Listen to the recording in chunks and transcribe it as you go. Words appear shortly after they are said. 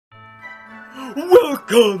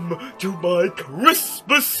Welcome to my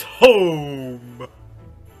Christmas home!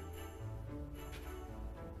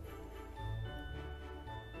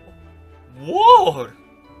 Whoa!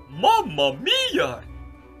 Mamma mia!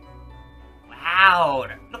 Wow,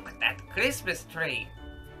 look at that Christmas tree.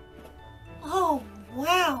 Oh,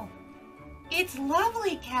 wow. It's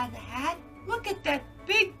lovely, Cat in the Hat. Look at that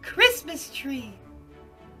big Christmas tree.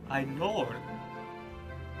 I know.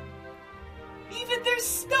 Even there's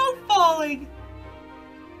snow falling.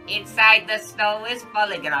 Inside the snow is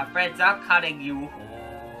falling and our friends are cutting you.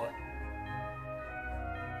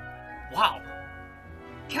 Wow.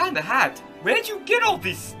 Cat in the Hat, where'd you get all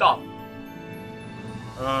this stuff?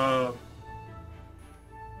 I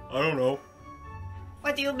don't know.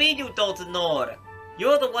 What do you mean you don't know?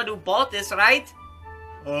 You're the one who bought this, right?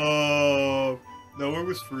 No, it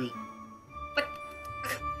was free. But...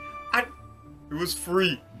 It was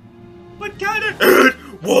free. But it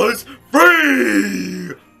was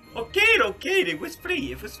free! Okay, it was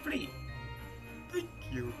free, Thank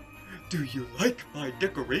you. Do you like my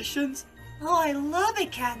decorations? Oh, I love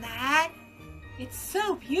it, Cat in the Hat. It's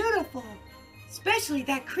so beautiful. Especially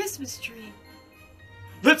that Christmas tree.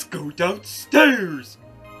 Let's go downstairs!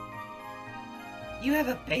 You have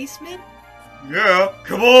a basement? Yeah,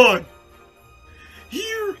 come on!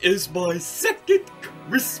 Here is my second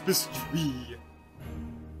Christmas tree.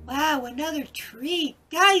 Wow, another tree.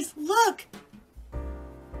 Guys, look!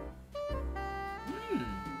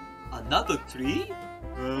 Another tree?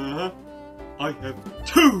 I have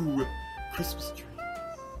 2 Christmas trees.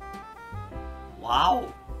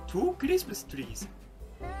 Wow, 2 Christmas trees.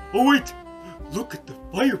 Oh wait! Look at the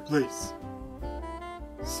fireplace!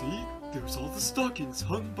 See? There's all the stockings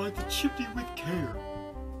hung by the chimney with care.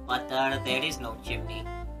 But there is no chimney.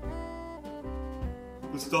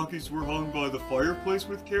 The stockings were hung by the fireplace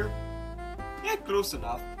with care? Yeah, close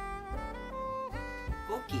enough.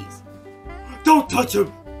 Cookies. Don't touch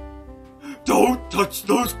them! Don't touch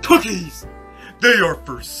those cookies! They are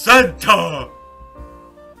for Santa!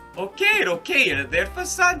 Okay, they're for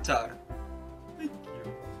Santa. Thank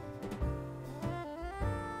you.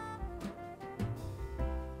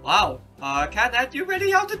 Wow, Cat, you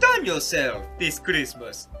really outdone yourself this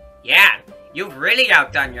Christmas. Yeah, you've really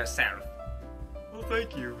outdone yourself. Well,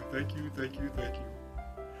 thank you.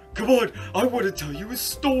 Come on, I want to tell you a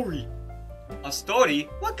story. A story?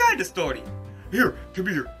 What kind of story? Here, come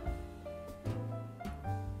here.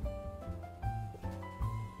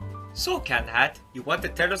 So, Cat, you want to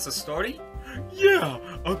tell us a story? Yeah,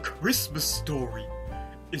 a Christmas story.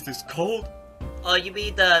 It is called... Oh, you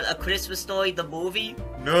mean A Christmas Story, the movie?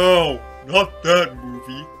 No, not that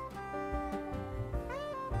movie.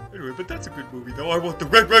 Anyway, but that's a good movie though. I want the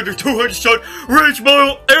Red Ryder 200-shot Range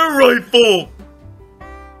Model Air Rifle!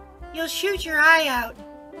 You'll shoot your eye out.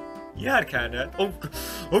 Yeah, Cat. Oh,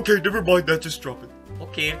 okay, never mind that. Just drop it.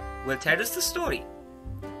 Okay, well, tell us the story.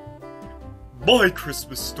 My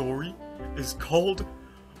Christmas story is called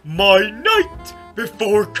My Night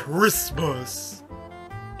Before Christmas.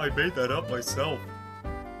 I made that up myself.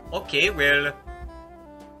 Okay, well,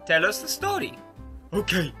 tell us the story.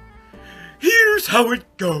 Okay, here's how it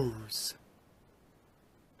goes.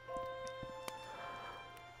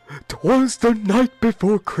 'Twas the night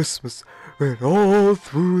before Christmas, when all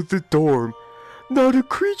through the dorm, not a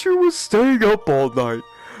creature was staying up all night,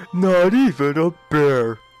 not even a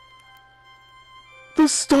bear. The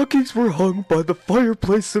stockings were hung by the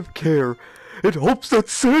fireplace of care, in hopes that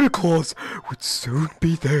Santa Claus would soon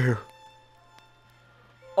be there.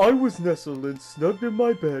 I was nestled and snug in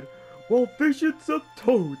my bed, while visions of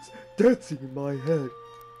toads dancing in my head.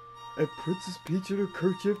 And Princess Peach in her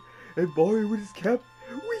kerchief, and Mario with his cap,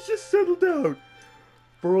 we just settled down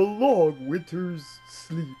for a long winter's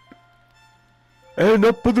sleep. And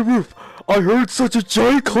up on the roof, I heard such a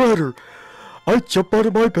giant clatter. I jumped out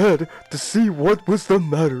of my bed to see what was the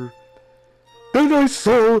matter. Then I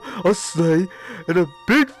saw a sleigh and a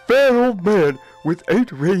big fat old man with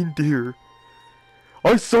 8 reindeer.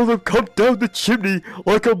 I saw them come down the chimney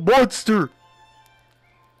like a monster.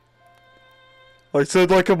 I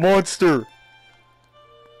said like a monster.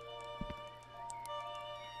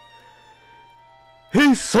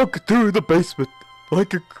 He sunk through the basement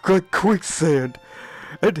like quicksand,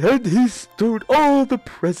 and then he stowed all the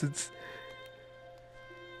presents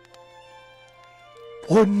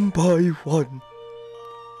one by one.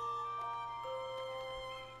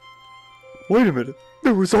 Wait a minute,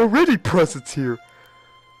 there was already presents here.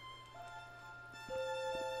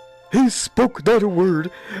 He spoke not a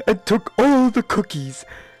word and took all the cookies.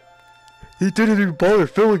 He didn't even bother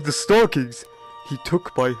filling the stockings. He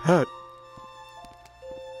took my hat.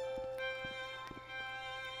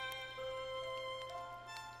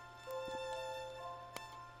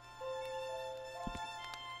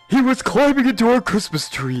 He was climbing into our Christmas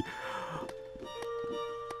tree.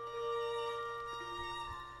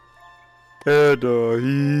 And,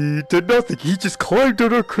 he did nothing. He just climbed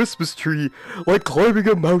on our Christmas tree like climbing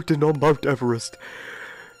a mountain on Mount Everest.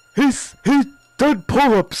 He done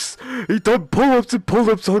pull-ups. He done pull-ups and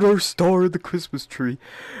pull-ups on our star in the Christmas tree.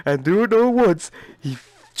 And doing it once, he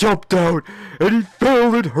jumped out and he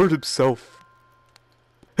fell and hurt himself.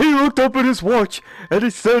 He looked up at his watch and he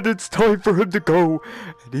said it's time for him to go.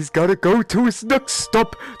 And he's gotta go to his next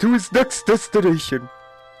stop, to his next destination.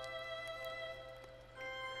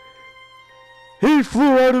 He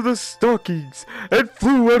flew out of the stockings and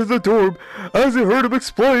flew out of the dorm as I heard him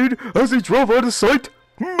explain as he drove out of sight.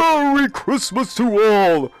 Merry Christmas to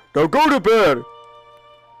all! Now go to bed!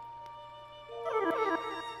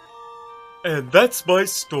 And that's my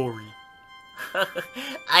story.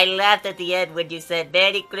 I laughed at the end when you said,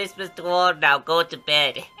 Merry Christmas to all, now go to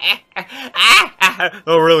bed.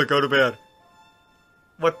 Oh really, go to bed.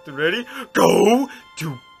 What, ready? Go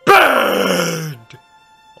to bed!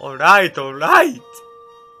 Alright, alright.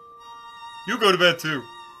 You go to bed too.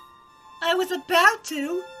 I was about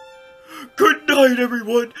to. Good night,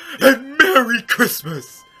 everyone, and Merry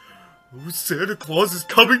Christmas! Oh, Santa Claus is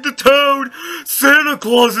coming to town! Santa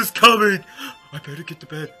Claus is coming! I better get to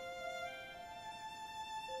bed.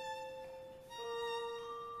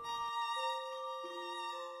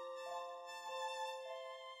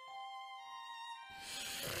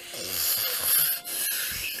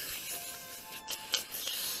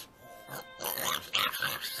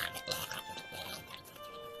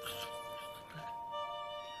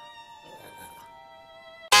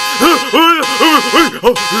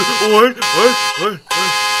 What? Stupid clock again.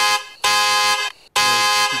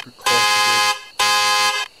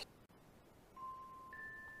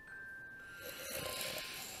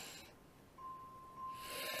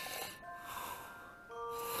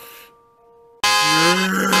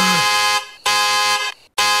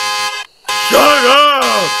 Shut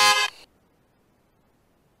up!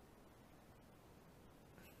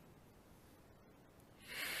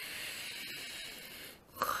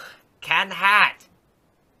 Canned Hat!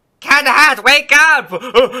 Canned Hat, wake up!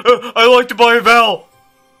 I'd like to buy a vowel.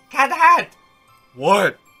 Canned Hat!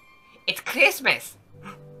 What? It's Christmas!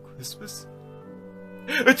 Christmas?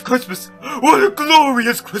 It's Christmas! What a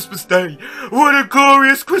glorious Christmas day! What a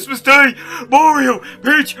glorious Christmas day! Mario!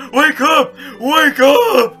 Peach! Wake up! Wake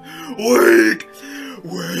up! Wake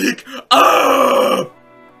up!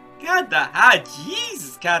 Canned Hat,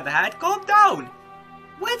 Jesus, Canned Hat, calm down!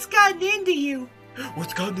 What's gotten into you?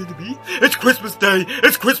 What's gotten into me? It's Christmas Day!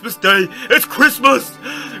 It's Christmas Day! It's Christmas!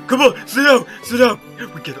 Come on, sit down! Sit down!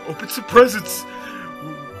 We gotta open some presents!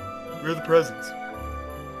 Where are the presents?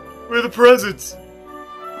 Where are the presents?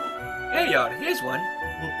 Here you are, here's one.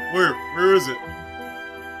 Where? Where is it?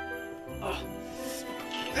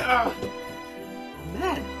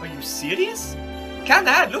 Man, are you serious? Canned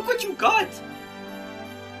Hat, look what you got!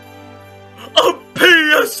 A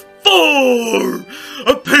PS4!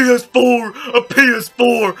 A PS4! A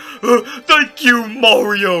PS4! Thank you,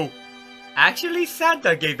 Mario! Actually,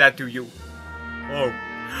 Santa gave that to you. Oh.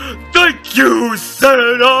 Thank you,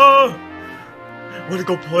 Santa! Wanna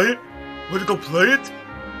go play it? Wanna go play it?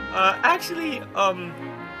 Oh,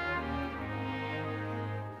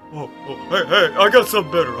 hey, I got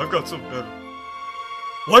something better. I got something better.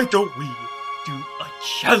 Why don't we do a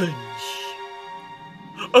challenge?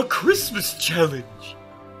 A Christmas challenge.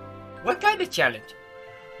 What kind of challenge?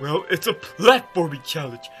 Well, it's a platforming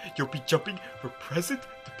challenge. You'll be jumping from present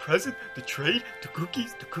to present, the trade to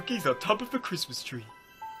cookies on top of the Christmas tree.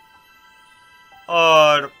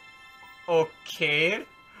 Okay.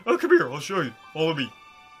 Oh, come here, I'll show you. Follow me.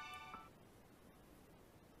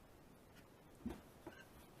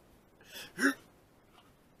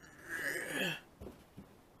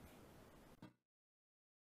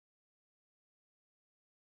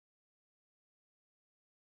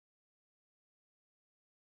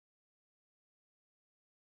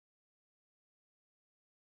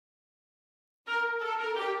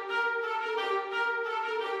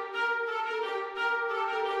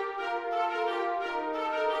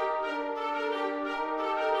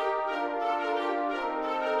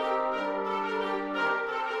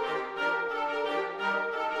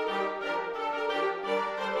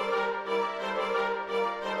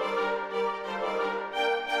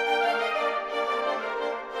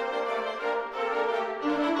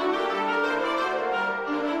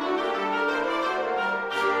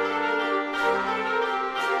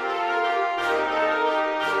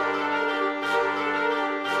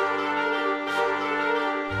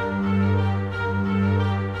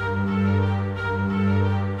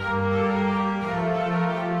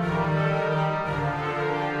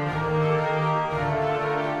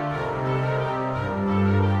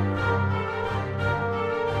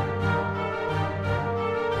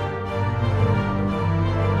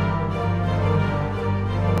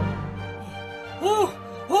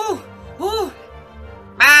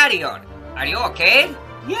 Marion. Are you okay?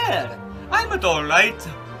 Yeah, I'm alright.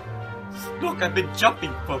 Look, I've been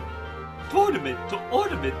jumping from ornament to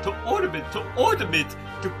ornament to ornament to ornament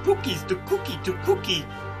to cookies to cookie to cookie.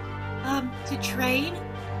 To train?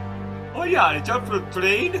 Oh yeah, I jumped from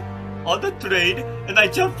train on the train, and I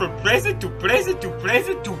jumped from present to present to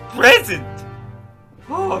present to present.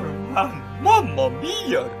 Oh man, Mamma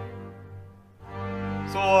Mia!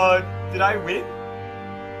 So, did I win?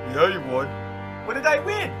 Yeah, you won. What did I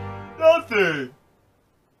win? Nothing.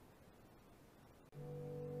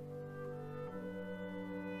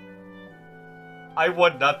 I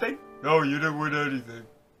won nothing? No, you didn't win anything.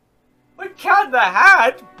 I Cat the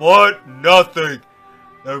Hat bought nothing.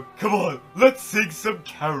 Now, come on, let's sing some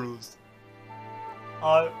carols.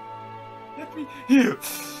 Let me here.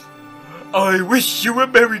 I wish you a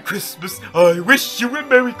Merry Christmas. I wish you a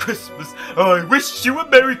Merry Christmas. I wish you a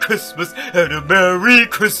Merry Christmas and a Merry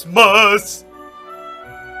Christmas.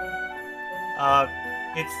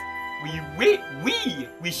 We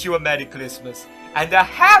wish you a Merry Christmas and a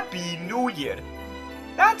Happy New Year.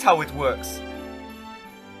 That's how it works.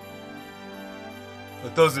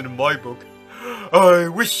 It doesn't in my book. I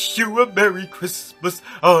wish you a Merry Christmas.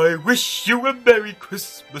 I wish you a Merry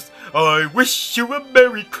Christmas. I wish you a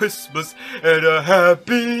Merry Christmas and a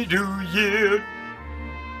Happy New Year.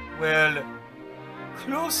 Well,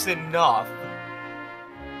 close enough.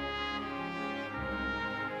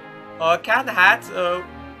 Cat the Hat,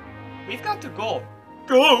 we've got to go.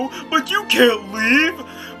 Go? But you can't leave.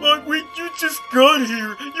 You just got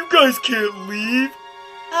here. You guys can't leave.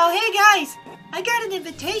 Oh, hey guys! I got an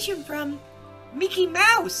invitation from Mickey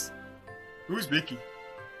Mouse. Who's Mickey?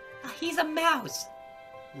 He's a mouse.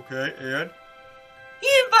 Okay, and? He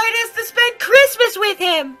invited us to spend Christmas with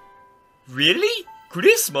him. Really?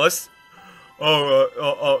 Christmas?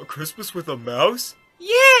 Christmas with a mouse?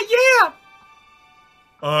 Yeah.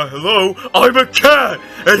 Hello? I'm a cat,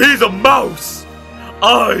 and he's a mouse.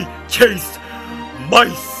 I chase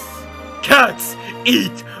mice. Cats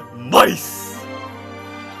eat mice.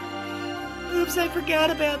 Oops, I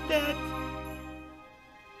forgot about that.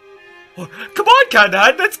 Come on, Cat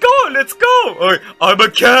Hat, let's go. I'm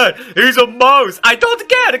a cat, he's a mouse. I don't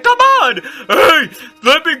get it, come on. Hey,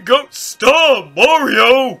 let me go. Stop,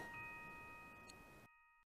 Mario.